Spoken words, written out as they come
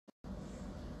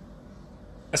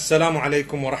Assalamu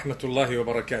alaikum wa rahmatullahi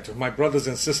wa barakatuh. My brothers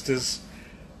and sisters,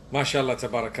 mashallah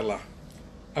tabarakallah.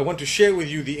 I want to share with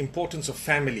you the importance of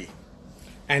family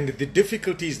and the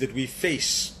difficulties that we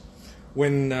face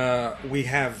when we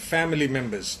have family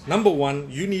members. Number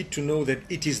one, you need to know that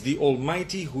it is the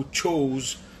Almighty who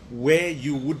chose where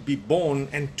you would be born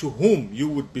and to whom you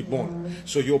would be born.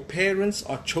 So your parents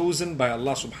are chosen by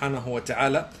Allah subhanahu wa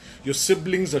ta'ala. Your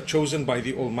siblings are chosen by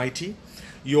the Almighty.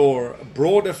 Your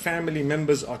broader family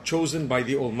members are chosen by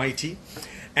the Almighty.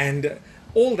 And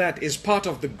all that is part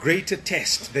of the greater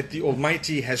test that the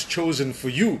Almighty has chosen for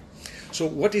you. So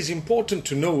what is important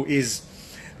to know is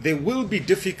there will be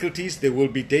difficulties, there will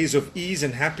be days of ease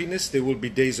and happiness, there will be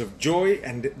days of joy,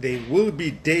 and there will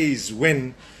be days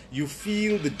when you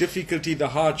feel the difficulty, the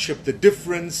hardship, the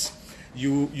difference,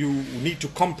 you need to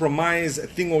compromise a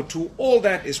thing or two. All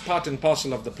that is part and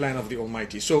parcel of the plan of the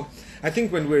Almighty. So I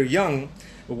think when we're young,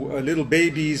 little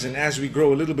babies, and as we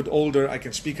grow a little bit older, I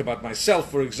can speak about myself,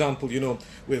 for example,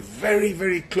 we're very,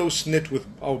 very close-knit with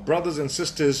our brothers and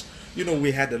sisters.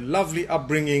 We had a lovely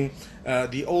upbringing.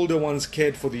 The older ones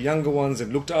cared for the younger ones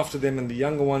and looked after them, and the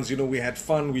younger ones, we had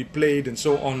fun, we played, and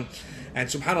so on. And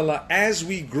subhanAllah, as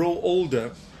we grow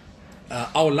older,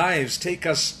 our lives take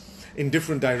us in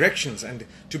different directions, and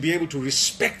to be able to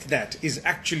respect that is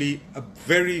actually a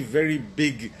very, very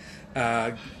big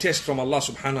test from Allah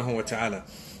subhanahu wa ta'ala.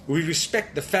 We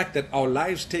respect the fact that our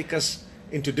lives take us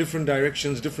into different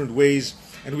directions, different ways,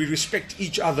 and we respect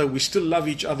each other, we still love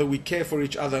each other, we care for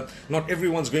each other. Not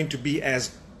everyone's going to be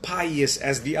as pious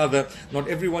as the other, not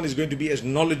everyone is going to be as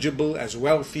knowledgeable, as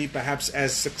wealthy, perhaps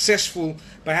as successful,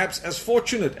 perhaps as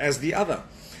fortunate as the other.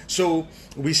 So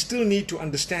we still need to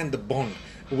understand the bond.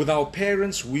 With our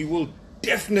parents, we will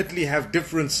definitely have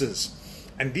differences,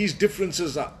 and these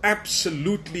differences are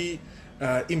absolutely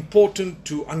important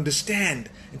to understand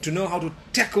and to know how to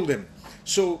tackle them.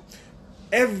 So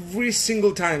every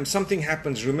single time something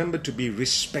happens, remember to be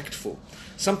respectful.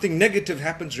 Something negative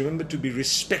happens, remember to be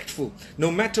respectful. No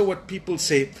matter what people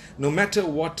say, no matter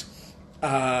what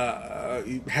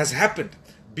has happened,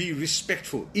 be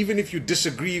respectful. Even if you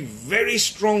disagree very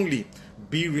strongly,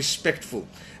 be respectful.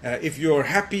 If you're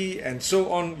happy and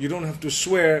so on, you don't have to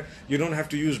swear, you don't have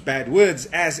to use bad words,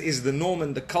 as is the norm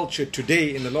and the culture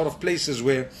today in a lot of places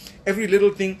where every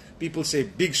little thing people say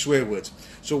big swear words.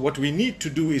 So what we need to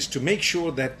do is to make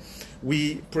sure that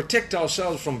we protect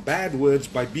ourselves from bad words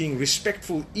by being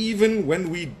respectful even when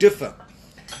we differ.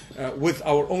 With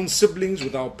our own siblings,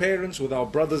 with our parents, with our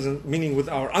brothers, meaning with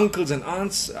our uncles and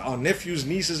aunts, our nephews,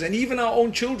 nieces, and even our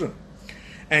own children.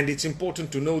 And it's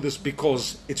important to know this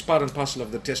because it's part and parcel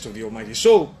of the test of the Almighty.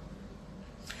 So,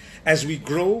 as we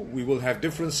grow, we will have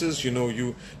differences.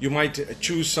 You might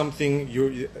choose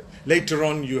something. Later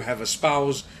on, you have a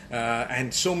spouse,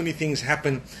 and so many things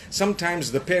happen.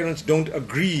 Sometimes the parents don't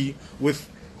agree with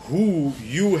who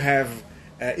you have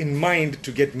in mind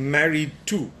to get married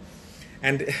to.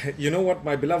 And you know what,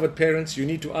 my beloved parents, you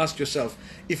need to ask yourself,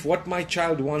 if what my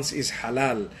child wants is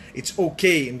halal, it's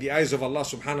okay in the eyes of Allah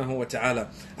subhanahu wa ta'ala.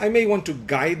 I may want to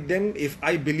guide them if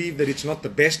I believe that it's not the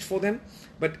best for them.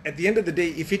 But at the end of the day,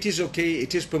 if it is okay,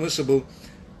 it is permissible,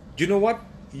 you know what?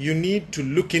 You need to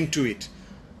look into it.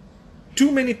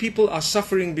 Too many people are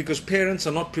suffering because parents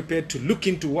are not prepared to look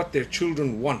into what their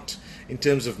children want in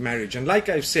terms of marriage. And like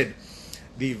I've said,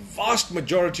 the vast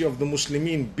majority of the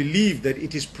Muslimin believe that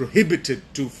it is prohibited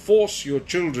to force your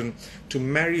children to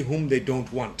marry whom they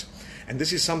don't want. And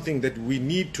this is something that we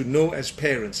need to know as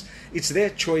parents. It's their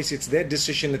choice, it's their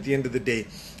decision at the end of the day.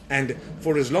 And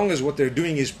for as long as what they're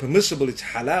doing is permissible, it's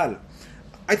halal,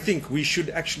 I think we should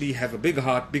actually have a big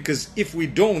heart, because if we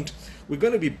don't, we're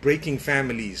going to be breaking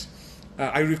families.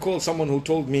 I recall someone who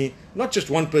told me, not just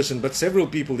one person, but several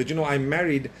people, that, I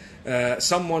married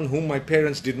someone whom my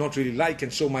parents did not really like,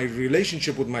 and so my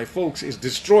relationship with my folks is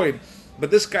destroyed. But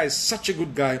this guy is such a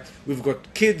good guy. We've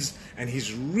got kids, and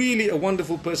he's really a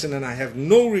wonderful person, and I have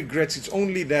no regrets. It's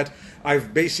only that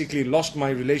I've basically lost my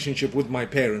relationship with my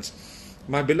parents.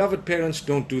 My beloved parents,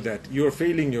 don't do that. You're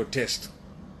failing your test.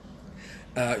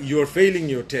 You're failing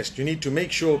your test. You need to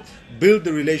make sure, build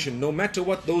the relation. No matter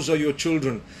what, those are your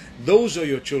children. Those are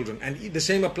your children, and the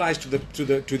same applies to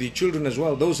the children as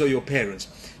well. Those are your parents.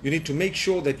 You need to make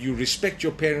sure that you respect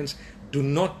your parents. Do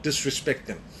not disrespect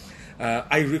them.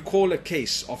 I recall a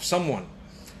case of someone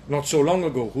not so long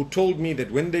ago who told me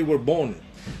that when they were born,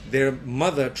 their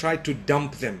mother tried to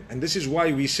dump them. And this is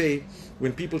why we say,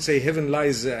 when people say heaven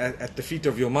lies at the feet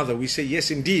of your mother, we say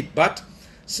yes indeed, but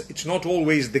it's not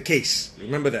always the case.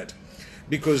 Remember that.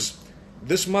 Because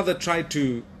this mother tried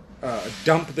to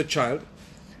dump the child.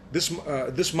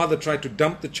 This mother tried to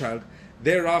dump the child,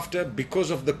 Thereafter,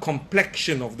 because of the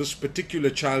complexion of this particular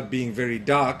child being very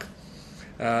dark,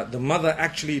 the mother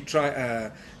actually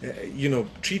treated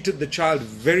the child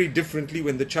very differently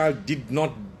when the child did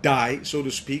not die, so to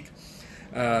speak.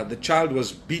 The child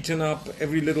was beaten up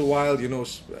every little while,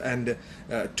 and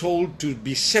told to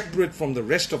be separate from the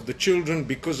rest of the children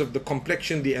because of the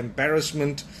complexion, the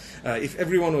embarrassment. If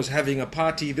everyone was having a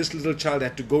party, this little child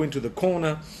had to go into the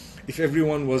corner. If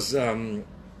everyone was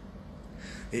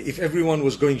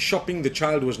going shopping, the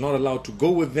child was not allowed to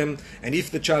go with them. And if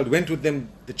the child went with them,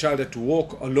 the child had to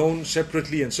walk alone,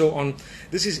 separately, and so on.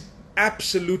 This is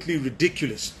absolutely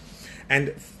ridiculous.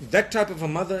 And that type of a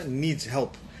mother needs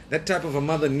help. That type of a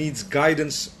mother needs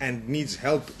guidance and needs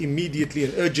help immediately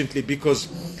and urgently, because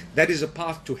that is a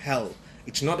path to hell.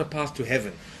 It's not a path to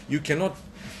heaven. You cannot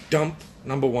dump,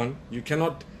 number one. You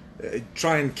cannot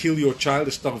try and kill your child,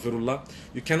 astaghfirullah.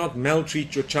 You cannot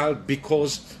maltreat your child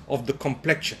because of the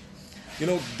complexion.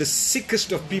 The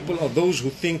sickest of people are those who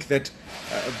think that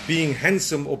being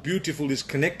handsome or beautiful is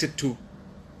connected to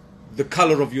the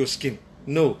color of your skin.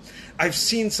 No. I've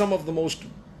seen some of the most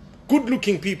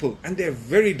good-looking people, and they're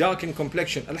very dark in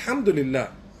complexion. Alhamdulillah.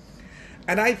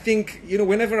 And I think,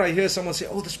 whenever I hear someone say,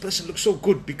 oh, this person looks so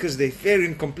good because they're fair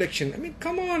in complexion. I mean,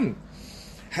 come on.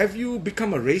 Have you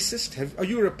become a racist? Are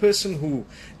you a person who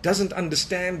doesn't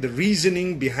understand the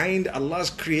reasoning behind Allah's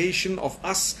creation of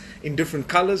us in different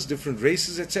colors, different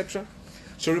races, etc.?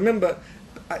 So remember,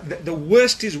 the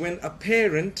worst is when a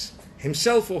parent,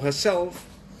 himself or herself,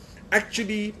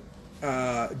 actually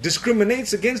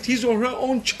discriminates against his or her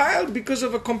own child because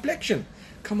of a complexion.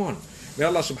 Come on. May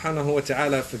Allah subhanahu wa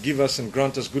ta'ala forgive us and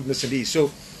grant us goodness and ease.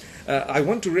 So I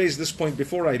want to raise this point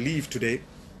before I leave today.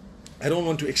 I don't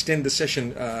want to extend the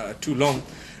session too long.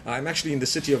 I'm actually in the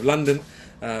city of London.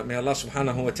 May Allah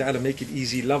subhanahu wa ta'ala make it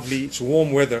easy, lovely. It's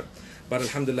warm weather, but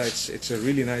alhamdulillah, it's a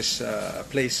really nice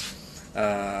place.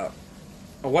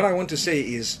 What I want to say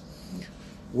is,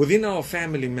 within our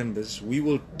family members, we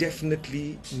will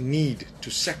definitely need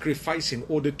to sacrifice in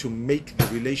order to make the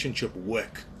relationship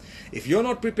work. If you're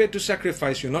not prepared to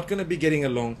sacrifice, you're not going to be getting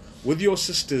along with your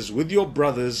sisters, with your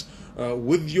brothers,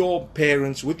 with your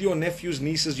parents, with your nephews,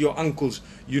 nieces, your uncles.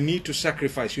 You need to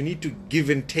sacrifice. You need to give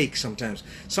and take sometimes.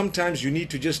 Sometimes you need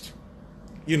to just,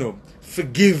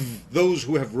 forgive those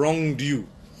who have wronged you,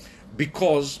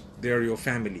 because they're your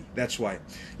family. That's why.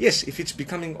 Yes, if it's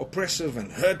becoming oppressive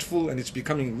and hurtful and it's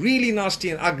becoming really nasty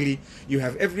and ugly, you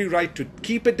have every right to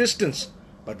keep a distance,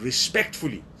 but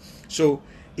respectfully. So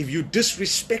if you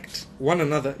disrespect one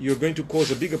another, you're going to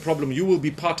cause a bigger problem. You will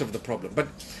be part of the problem. But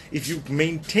if you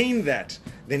maintain that,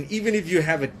 then even if you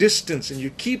have a distance and you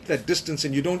keep that distance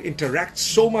and you don't interact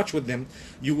so much with them,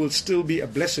 you will still be a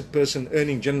blessed person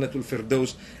earning Jannatul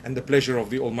Firdaus and the pleasure of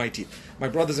the Almighty. My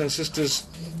brothers and sisters,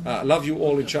 love you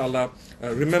all, inshallah.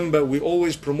 Remember, we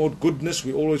always promote goodness,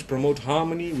 we always promote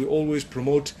harmony, we always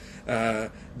promote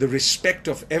the respect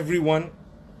of everyone.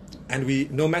 And we,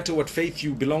 no matter what faith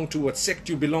you belong to, what sect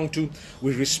you belong to,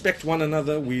 we respect one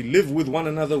another, we live with one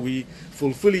another, we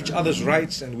fulfill each other's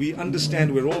rights, and we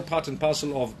understand we're all part and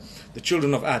parcel of the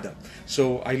children of Adam.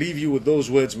 So I leave you with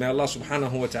those words. May Allah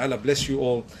subhanahu wa ta'ala bless you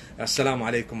all. Assalamu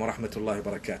alaikum wa rahmatullahi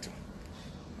wa barakatuh.